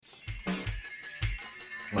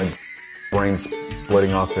My brain's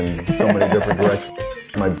splitting off in so many different directions.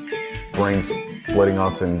 My brain's splitting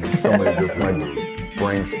off in so many different. My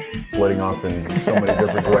brain's splitting off in so many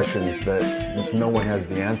different directions that no one has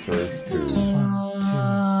the answers to.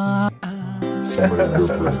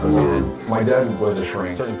 My dad was a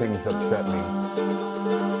shrink. Certain things upset me.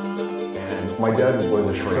 And my dad was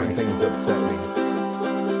a shrink. Certain things upset me.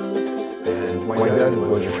 And my dad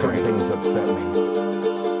was a shrink. Things upset me.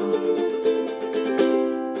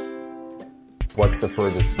 What's the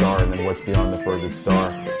furthest star, and then what's beyond the furthest star?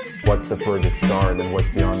 What's the furthest star, and then what's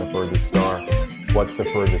beyond the furthest star? What's the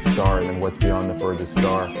furthest star, and then what's beyond the furthest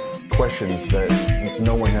star? Questions that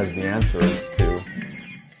no one has the answers to.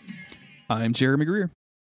 I'm Jeremy Greer.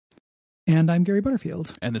 And I'm Gary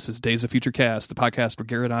Butterfield. And this is Days of Future Cast, the podcast where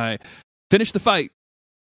Gary and I finish the fight.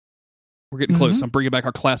 We're getting close. I'm bringing back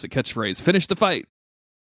our classic catchphrase. Finish the fight.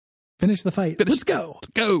 Finish the fight. Let's go.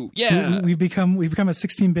 Go. Yeah. We've become a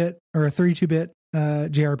 16-bit or a 32-bit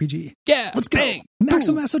JRPG. Yeah. Let's go. Bang.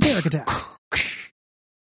 Maximum esoteric attack.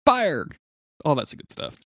 Fire. All that's good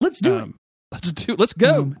stuff. Let's do it. Let's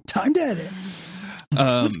go. Time to edit.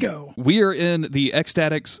 Let's go. We are in the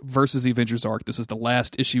Ecstatics versus the Avengers arc. This is the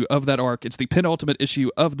last issue of that arc. It's the penultimate issue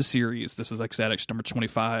of the series. This is Ecstatics number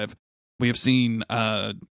 25. We have seen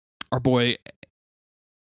our boy,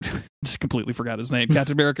 just completely forgot his name,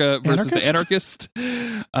 Captain America versus the Anarchist.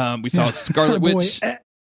 We saw Scarlet Witch.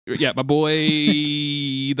 Yeah, my boy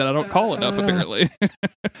that I don't call enough, apparently.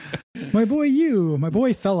 My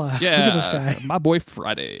boy fella. Yeah, look at this guy. My boy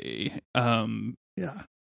Friday. Yeah.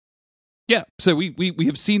 Yeah, so we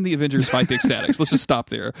have seen the Avengers fight the Ecstatics. Let's just stop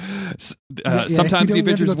there. Sometimes the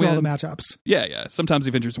Avengers win. All the matchups. Yeah. Sometimes the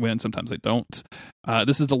Avengers win. Sometimes they don't.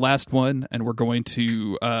 This is the last one, and we're going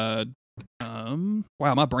to. Wow,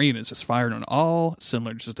 my brain is just firing on all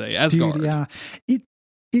cylinders today. Asgard. Dude, yeah.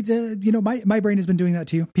 My brain has been doing that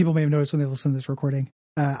too. People may have noticed when they listen to this recording.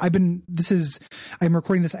 I'm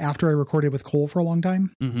recording this after I recorded with Cole for a long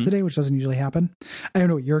time today, which doesn't usually happen. I don't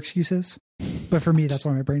know what your excuse is, but for me, that's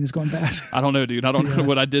why my brain is going bad. I don't know, dude. I don't know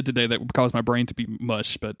what I did today that caused my brain to be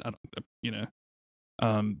mush, but I don't,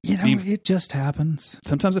 it just happens.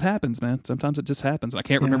 Sometimes it happens, man. Sometimes it just happens. I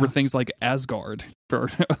can't remember things like Asgard for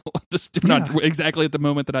just not exactly at the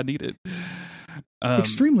moment that I need it.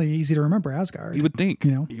 Extremely easy to remember Asgard. You would think,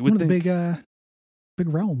 one of the big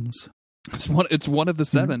realms. It's one of the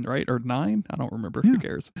 7, right, or 9? I don't remember. Yeah. Who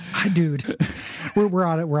cares, dude? we're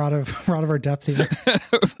out of our depth here.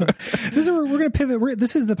 So, we're gonna pivot.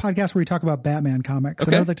 This is the podcast where we talk about Batman comics,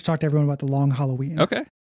 and I'd like to talk to everyone about the Long Halloween. Okay,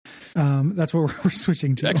 that's what we're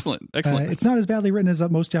switching to. Excellent. It's not as badly written as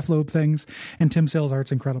most Jeff Loeb things, and Tim Sale's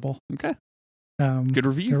art's incredible. Okay, good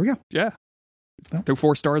review. There we go. Yeah. Throw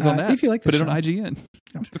 4 stars on that. If you like, put it on IGN.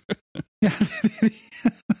 Yeah.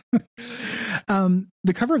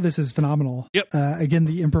 The cover of this is phenomenal. Yep. Again,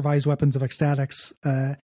 the improvised weapons of Ecstatics.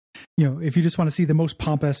 If you just want to see the most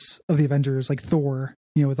pompous of the Avengers, like Thor,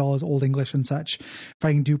 with all his old English and such,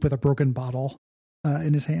 fighting Dupe with a broken bottle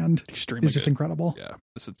in his hand, extremely is just incredible. Yeah,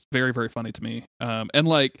 this is very, very funny to me. And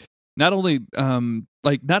not only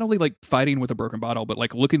fighting with a broken bottle, but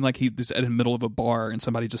looking like he's just in the middle of a bar and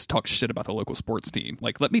somebody just talks shit about the local sports team.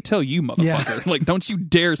 Let me tell you, motherfucker. Yeah. Don't you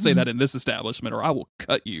dare say that in this establishment or I will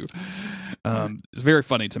cut you. It's very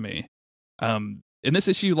funny to me. In this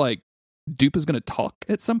issue, Dupe is going to talk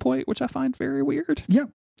at some point, which I find very weird. Yeah.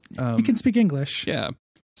 He can speak English. Yeah.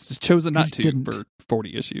 He's chosen not to for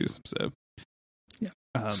 40 issues. So yeah.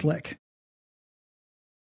 Slick.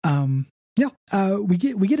 We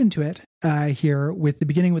get into it here with the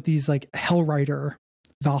beginning with these Hellrider,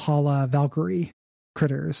 Valhalla, Valkyrie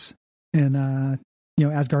critters in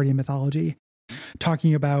Asgardian mythology,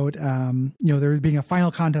 talking about there being a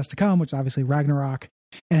final contest to come, which is obviously Ragnarok,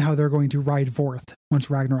 and how they're going to ride forth once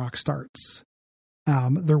Ragnarok starts.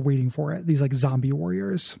 They're waiting for it. These zombie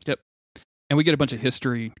warriors. Yep. And we get a bunch of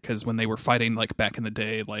history because when they were fighting back in the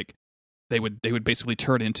day, they would basically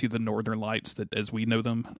turn into the Northern Lights that as we know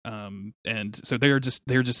them, and so they're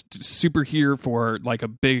just super here for a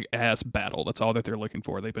big ass battle. That's all that they're looking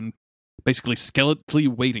for. They've been basically skeletally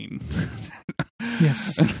waiting.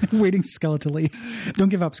 Yes, waiting skeletally. Don't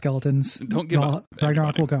give up, skeletons. Don't give up.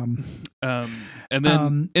 Ragnarok will come. And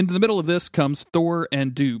then into the middle of this comes Thor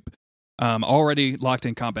and Dupe, already locked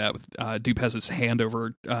in combat. With Dupe has his hand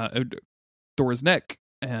over Thor's neck,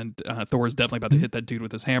 and Thor is definitely about to hit that dude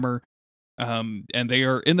with his hammer. And they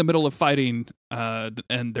are in the middle of fighting,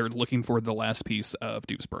 and they're looking for the last piece of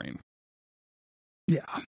Dupe's brain. Yeah.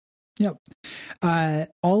 Yep.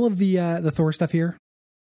 All of the Thor stuff here,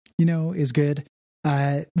 is good.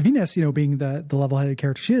 Venus, being the level-headed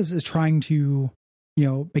character she is trying to,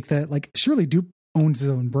 make the surely Dupe owns his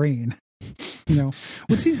own brain.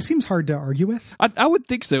 Which seems hard to argue with. I would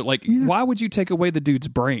think so. Like, Yeah. why would you take away the dude's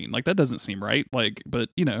brain? Like, that doesn't seem right. Like, but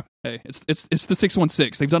hey, it's the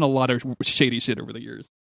 616. They've done a lot of shady shit over the years.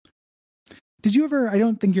 Did you ever? I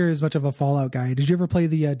don't think you're as much of a Fallout guy. Did you ever play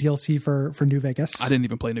the DLC for New Vegas? I didn't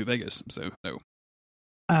even play New Vegas, so no.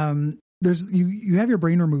 There's you have your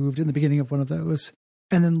brain removed in the beginning of one of those,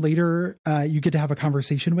 and then later you get to have a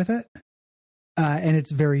conversation with it, and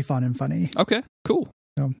it's very fun and funny. Okay, cool.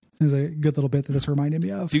 So there's a good little bit that this reminded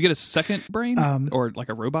me of. Do you get a second brain or like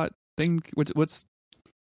a robot thing? What's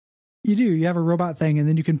You do. You have a robot thing, and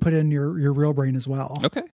then you can put in your real brain as well.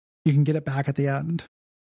 okay? You can get it back at the end.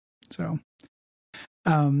 So,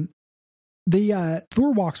 the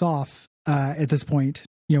Thor walks off at this point.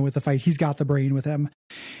 With the fight, he's got the brain with him,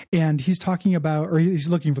 and he's talking about, or he's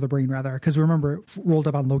looking for the brain rather, because remember, it rolled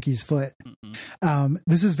up on Loki's foot. Mm-hmm.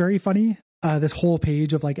 This is very funny. This whole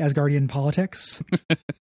page of like Asgardian politics,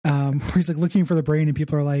 where he's like looking for the brain, and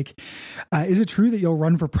people are like, "Is it true that you'll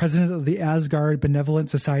run for president of the Asgard Benevolent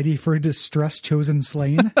Society for a distressed chosen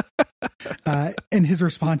slain?" And his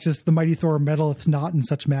response is, "The mighty Thor meddleth not in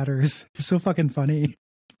such matters." It's so fucking funny.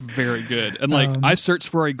 Very good. And like, I searched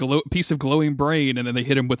for a piece of glowing brain, and then they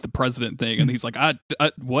hit him with the president thing, and he's like,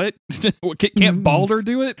 what? Can't Balder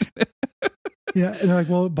do it? Yeah, and they're like,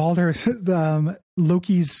 well, Balder,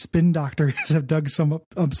 Loki's spin doctors have dug some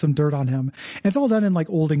dirt on him, and it's all done in like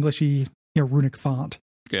old Englishy, runic font.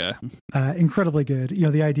 Yeah, incredibly good.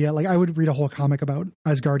 The idea, like, I would read a whole comic about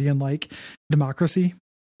Asgardian like democracy.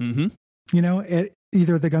 Mm-hmm.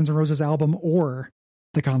 Either the Guns N' Roses album or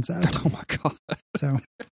the concept. Oh my god. So.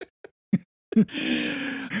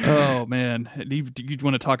 Oh man, you'd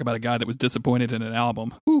want to talk about a guy that was disappointed in an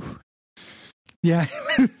album. Whew. Yeah,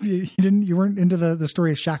 you weren't into the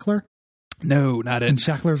story of Shackler? No, not in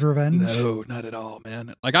Shackler's Revenge. No, not at all,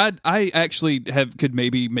 man. Like I actually could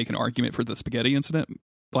maybe make an argument for the spaghetti incident.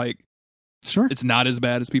 Like, sure, it's not as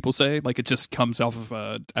bad as people say. Like, it just comes off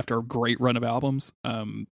of after a great run of albums.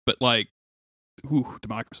 But like,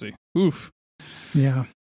 democracy. Oof. Yeah.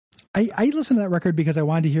 I listened to that record because I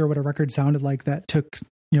wanted to hear what a record sounded like that took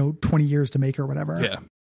 20 years to make or whatever. Yeah.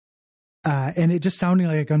 And it just sounding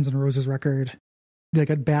like a Guns N' Roses record, like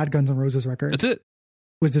a bad Guns N' Roses record. That's it.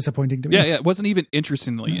 Was disappointing to me. Yeah, it wasn't even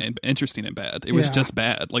interesting and bad. It was just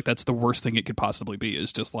bad. Like, that's the worst thing it could possibly be,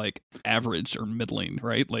 is just like average or middling,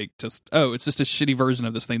 right? Like, just it's just a shitty version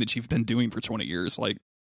of this thing that you've been doing for 20 years. Like,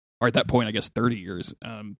 or at that point, I guess 30 years.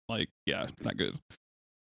 Like, yeah, not good.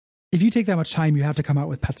 If you take that much time, you have to come out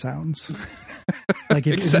with pet sounds. Like,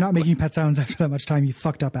 if you're not making pet sounds after that much time, you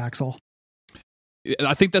fucked up, Axl.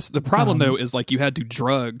 I think that's the problem, though, is like you had to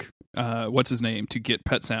drug what's his name to get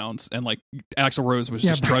pet sounds, and like Axl Rose was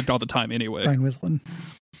just drugged all the time anyway. Brian Wilson.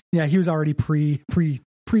 Yeah, he was already pre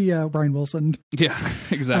Brian Wilson. Yeah,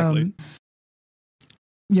 exactly.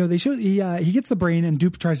 They show he gets the brain, and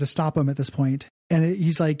Dupe tries to stop him at this point. And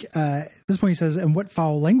he's like, at this point he says, "And what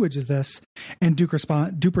foul language is this?" And Dupe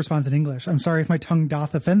responds in English, "I'm sorry if my tongue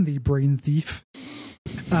doth offend thee, brain thief."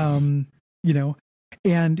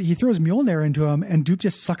 And he throws Mjolnir into him, and Dupe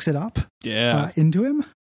just sucks it up into him,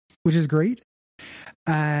 which is great.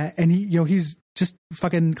 And he's just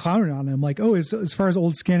fucking clowning on him, like, "Oh, as far as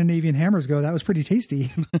old Scandinavian hammers go, that was pretty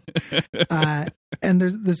tasty." And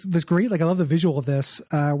there's this great, like, I love the visual of this,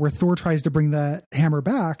 where Thor tries to bring the hammer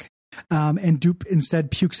back, and Dupe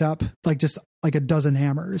instead pukes up like just like a dozen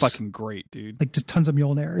hammers. Fucking great, dude. Like, just tons of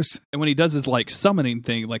Mjolnirs. And when he does his like summoning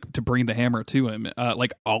thing, like to bring the hammer to him,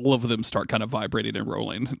 like all of them start kind of vibrating and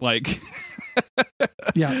rolling. Like,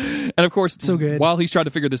 yeah. And of course, so good. While he's trying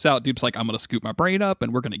to figure this out, Dupe's like, "I'm going to scoop my brain up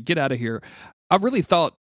and we're going to get out of here." I really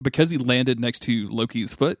thought, because he landed next to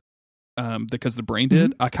Loki's foot, because the brain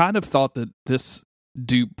did, I kind of thought that this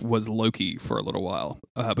Dupe was Loki for a little while,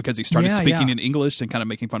 because he started speaking in English and kind of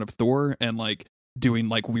making fun of Thor and like doing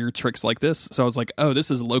like weird tricks like this. So I was like, oh,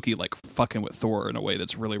 this is Loki like fucking with Thor in a way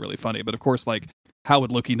that's really, really funny. But of course, like, how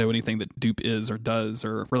would Loki know anything that Dupe is or does,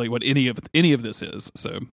 or really what any of this is?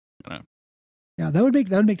 So, yeah, that would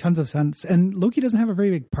make tons of sense. And Loki doesn't have a very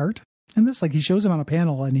big part in this. Like, he shows him on a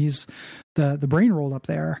panel, and he's the brain rolled up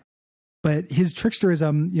there. But his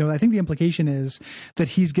tricksterism, I think the implication is that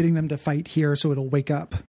he's getting them to fight here so it'll wake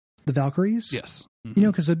up the Valkyries. Yes. Mm-hmm.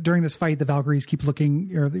 Because during this fight, the Valkyries keep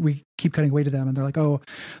looking, or we keep cutting away to them, and they're like, "Oh,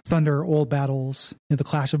 thunder, old battles, the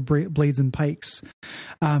clash of blades and pikes,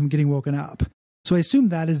 getting woken up." So I assume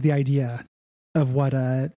that is the idea of what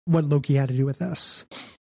Loki had to do with this.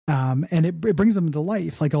 And it brings them to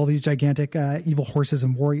life, like all these gigantic evil horses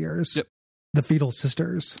and warriors, the Fatal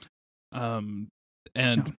Sisters.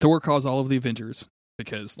 And Thor calls all of the Avengers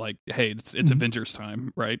because, like, hey, it's Avengers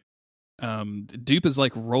time, right? Dupe is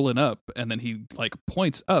like rolling up, and then he like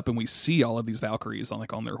points up, and we see all of these Valkyries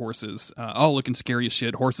on their horses, all looking scary as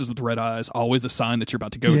shit. Horses with red eyes, always a sign that you're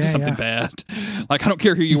about to go into something bad. Like, I don't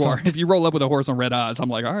care who you are. If you roll up with a horse on red eyes, I'm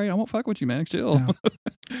like, all right, I won't fuck with you, man. Chill. No.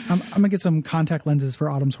 I'm gonna get some contact lenses for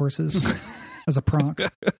Autumn's horses as a prank.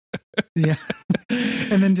 Yeah.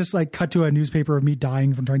 And then just like cut to a newspaper of me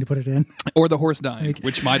dying from trying to put it in. Or the horse dying,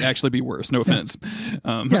 which might actually be worse. No offense.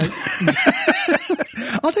 Yeah.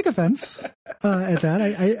 I'll take offense at that.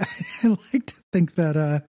 I like to think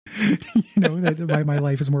that that my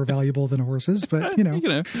life is more valuable than horses, but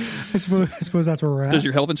I suppose that's where we're at. Does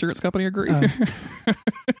your health insurance company agree?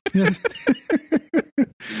 Yes.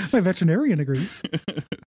 My veterinarian agrees.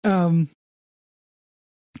 So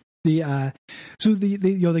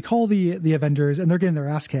they call the Avengers, and they're getting their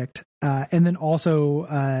ass kicked. And then also,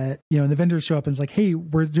 the Avengers show up and it's like, hey,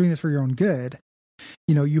 we're doing this for your own good.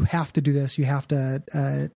 You have to do this. You have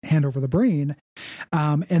to hand over the brain.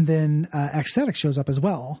 And then Ecstatic shows up as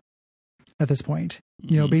well at this point,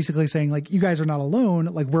 basically saying like, you guys are not alone.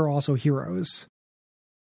 Like, we're also heroes.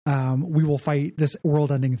 We will fight this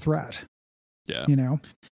world ending threat. Yeah.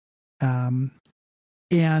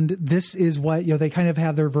 And this is what, they kind of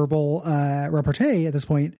have their verbal repartee at this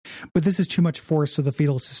point, but this is too much force. So the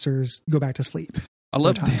Fatal Sisters go back to sleep. I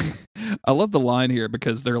love the line here,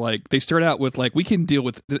 because they're like, they start out with like, we can deal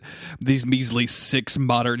with these measly 6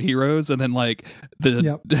 modern heroes, and then like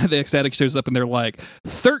the Ecstatic shows up and they're like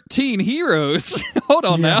 13 heroes. Hold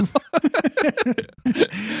on now.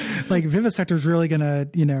 Like, Vivisector's really gonna,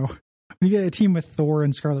 you get a team with Thor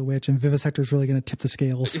and Scarlet Witch, and Vivisector's really gonna tip the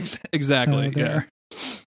scales. Exactly. There.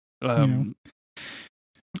 Yeah.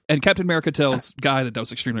 And Captain America tells Guy that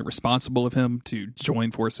was extremely responsible of him to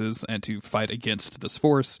join forces and to fight against this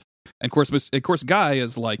force. And of course, Guy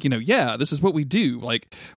is like, yeah, this is what we do.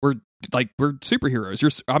 Like, we're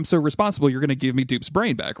superheroes. I'm so responsible. You're going to give me Dupe's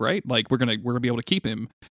brain back, right? Like, we're gonna be able to keep him.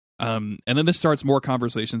 And then this starts more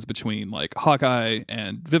conversations between like Hawkeye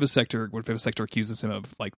and Vivisector, when Vivisector accuses him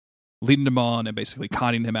of like leading him on and basically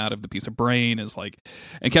conning him out of the piece of brain. Is like,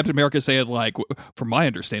 and Captain America said like, from my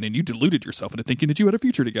understanding, you deluded yourself into thinking that you had a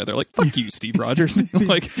future together. Like, fuck you, Steve Rogers.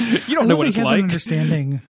 Like, you don't know what it's like. An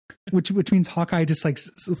understanding, which means Hawkeye just like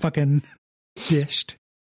fucking dished.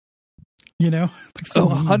 Like, so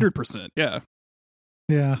 100%. Yeah.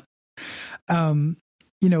 Yeah.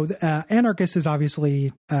 Anarchus is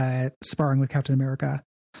obviously sparring with Captain America.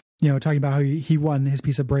 Talking about how he won his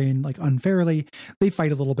piece of brain like unfairly. They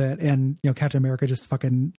fight a little bit, and Captain America just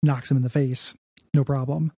fucking knocks him in the face, no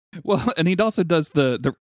problem. Well, and he also does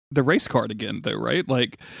the race card again, though, right?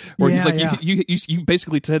 Like, where he's like, you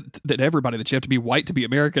basically said that everybody that you have to be white to be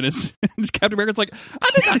American. Is Captain America's like,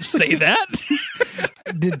 I did not say that.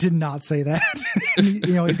 did not say that.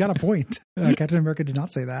 He's got a point. Captain America did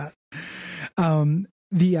not say that.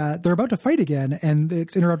 They're about to fight again, and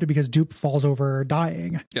it's interrupted because Dupe falls over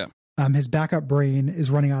dying. Yeah. His backup brain is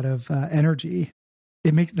running out of energy.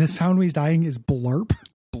 It makes the sound when he's dying is blurp.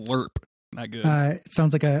 Blurp. Not good. It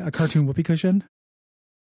sounds like a cartoon whoopee cushion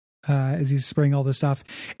as he's spraying all this stuff.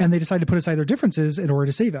 And they decide to put aside their differences in order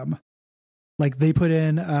to save him. Like, they put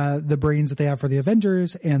in the brains that they have for the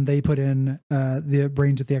Avengers, and they put in the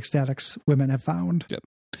brains that the Ecstatics women have found. Yep.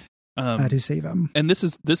 To save him. And this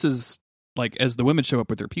is like, as the women show up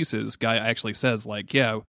with their pieces, Guy actually says like,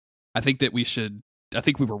 yeah, I think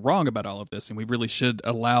we were wrong about all of this, and we really should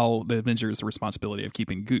allow the Avengers the responsibility of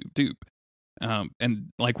keeping Dupe.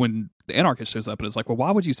 And like, when the Anarchist shows up and is like, well,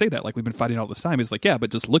 why would you say that? Like, we've been fighting all this time. He's like, yeah,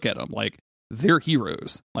 but just look at them. Like, they're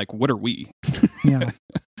heroes. Like, what are we? Yeah.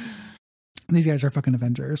 These guys are fucking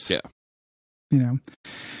Avengers. Yeah.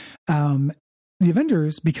 The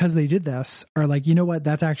Avengers, because they did this, are like, you know what?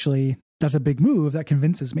 That's a big move that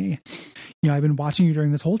convinces me. I've been watching you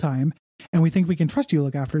during this whole time, and we think we can trust you to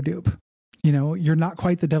look after Dupe. You're not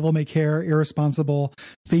quite the devil may care, irresponsible,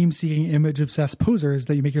 fame-seeking, image-obsessed posers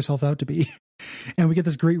that you make yourself out to be. And we get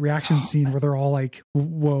this great reaction scene where they're all like,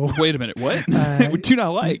 whoa. Wait a minute, what? We do not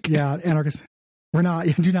like. Yeah, anarchists. We're not,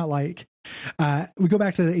 do not like. We go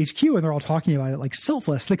back to the HQ, and they're all talking about it like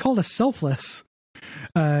selfless. They called us selfless.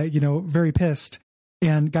 Very pissed.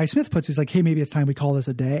 And Guy Smith he's like, hey, maybe it's time we call this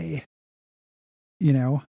a day.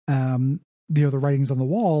 The writings on the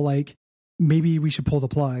wall, like, maybe we should pull the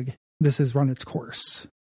plug. This has run its course.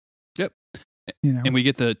 Yep. And we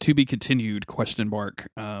get the to be continued ?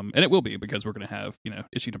 And it will be, because we're going to have,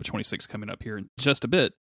 issue number 26 coming up here in just a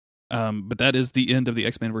bit. But that is the end of the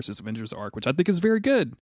X-Men versus Avengers arc, which I think is very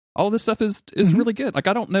good. All of this stuff is really good. Like,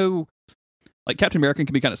 I don't know, like, Captain America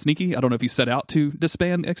can be kind of sneaky. I don't know if he set out to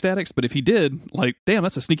disband Ecstatics, but if he did, like, damn,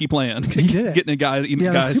 that's a sneaky plan. He did it. Getting a guy,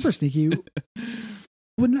 that's super sneaky.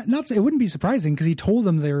 It wouldn't be surprising because he told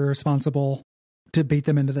them they were responsible to bait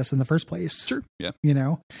them into this in the first place. Sure. Yeah. You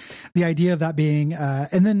know, the idea of that being,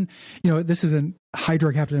 and then, you know, this isn't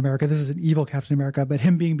Hydra Captain America. This is an evil Captain America, but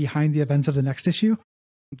him being behind the events of the next issue.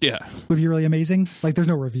 Yeah. Would be really amazing. Like there's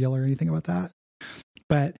no reveal or anything about that,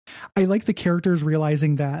 but I like the characters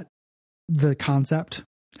realizing that the concept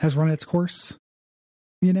has run its course,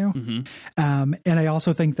 you know? Mm-hmm. And I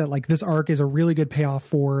also think that like this arc is a really good payoff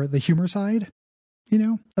for the humor side, you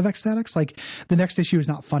know, of Ecstatics. Like the next issue is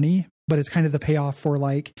not funny, but it's kind of the payoff for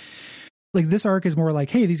like this arc is more like,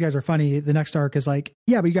 hey, these guys are funny. The next arc is like,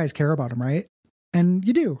 yeah, but you guys care about them, right? And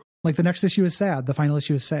you do. Like the next issue is sad. The final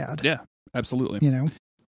issue is sad. Yeah, absolutely. You know,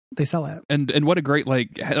 they sell it. And what a great,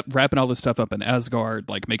 like, wrapping all this stuff up in Asgard,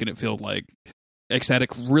 like making it feel like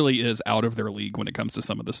Ecstatic really is out of their league when it comes to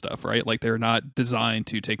some of this stuff, right? Like they're not designed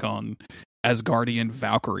to take on Asgardian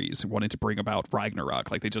Valkyries wanting to bring about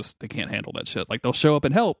Ragnarok. Like they can't handle that shit. Like they'll show up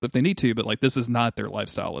and help if they need to, but like this is not their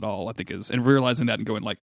lifestyle at all, I think is. And realizing that and going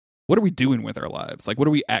like, what are we doing with our lives? Like what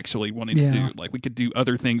are we actually wanting to do? Like we could do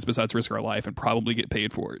other things besides risk our life and probably get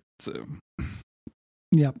paid for it. So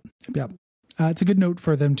Yep. It's a good note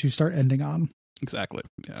for them to start ending on. Exactly.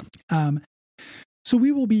 Yeah. So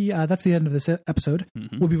we will be, that's the end of this episode.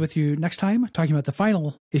 Mm-hmm. We'll be with you next time talking about the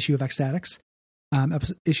final issue of Ecstatics,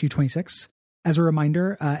 issue 26. As a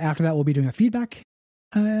reminder, after that, we'll be doing a feedback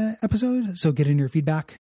episode. So get in your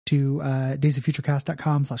feedback to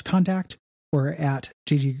daysoffuturecast.com/contact or at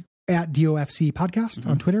DOFC podcast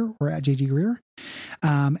on Twitter or at JG Greer.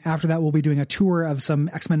 After that, we'll be doing a tour of some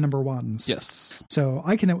X-Men #1s. Yes. So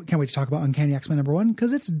I can't wait to talk about Uncanny X-Men #1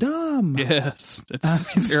 because it's dumb. Yes.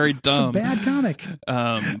 It's very dumb. It's a bad comic.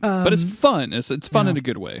 But it's fun. It's fun in a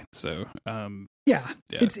good way. So,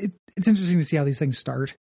 it's interesting to see how these things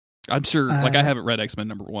start. I'm sure, like I haven't read X-Men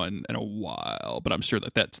 #1 in a while, but I'm sure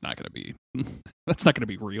that's not going to be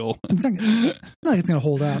real. It's not like it's going to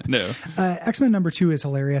hold up. No. X-Men #2 is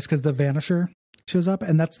hilarious because the Vanisher shows up,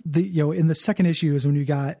 and that's in the second issue is when you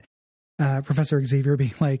got Professor Xavier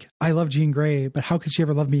being like, I love Jean Grey, but how could she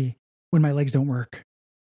ever love me when my legs don't work?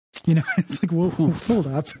 You know, it's like, whoa, hold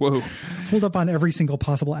up. Whoa. Hold up on every single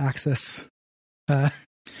possible axis. I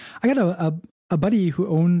got a buddy who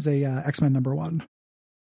owns a X-Men #1.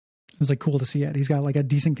 It was like cool to see it. He's got like a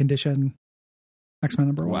decent condition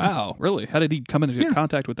X-Men #1. Wow, really? How did he come into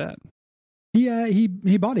contact with that?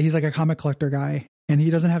 He bought it. He's like a comic collector guy, and he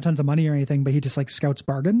doesn't have tons of money or anything, but he just like scouts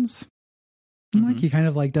bargains. And like he kind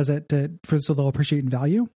of like does it so they'll appreciate and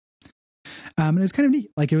value. And it was kind of neat.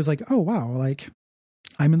 Like it was like, oh wow, like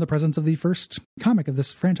I'm in the presence of the first comic of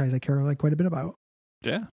this franchise I care like quite a bit about.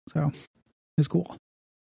 Yeah. So it was cool.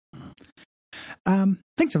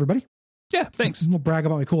 Thanks everybody. Yeah, thanks. We'll brag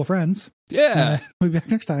about my cool friends. Yeah. We'll be back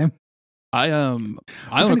next time. I own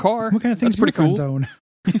a car. What kind of things That's pretty cool. Own?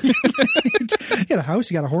 You got a house,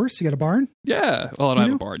 you got a horse, you got a barn? Yeah. Well, I don't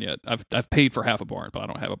have a barn yet. I've paid for half a barn, but I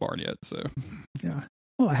don't have a barn yet. So yeah.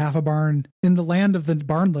 Well, a half a barn in the land of the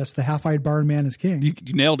barnless, the half-eyed barn man is king. You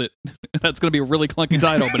nailed it. That's going to be a really clunky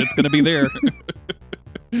title, but it's going to be there.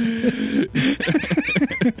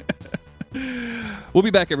 We'll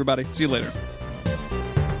be back, everybody. See you later.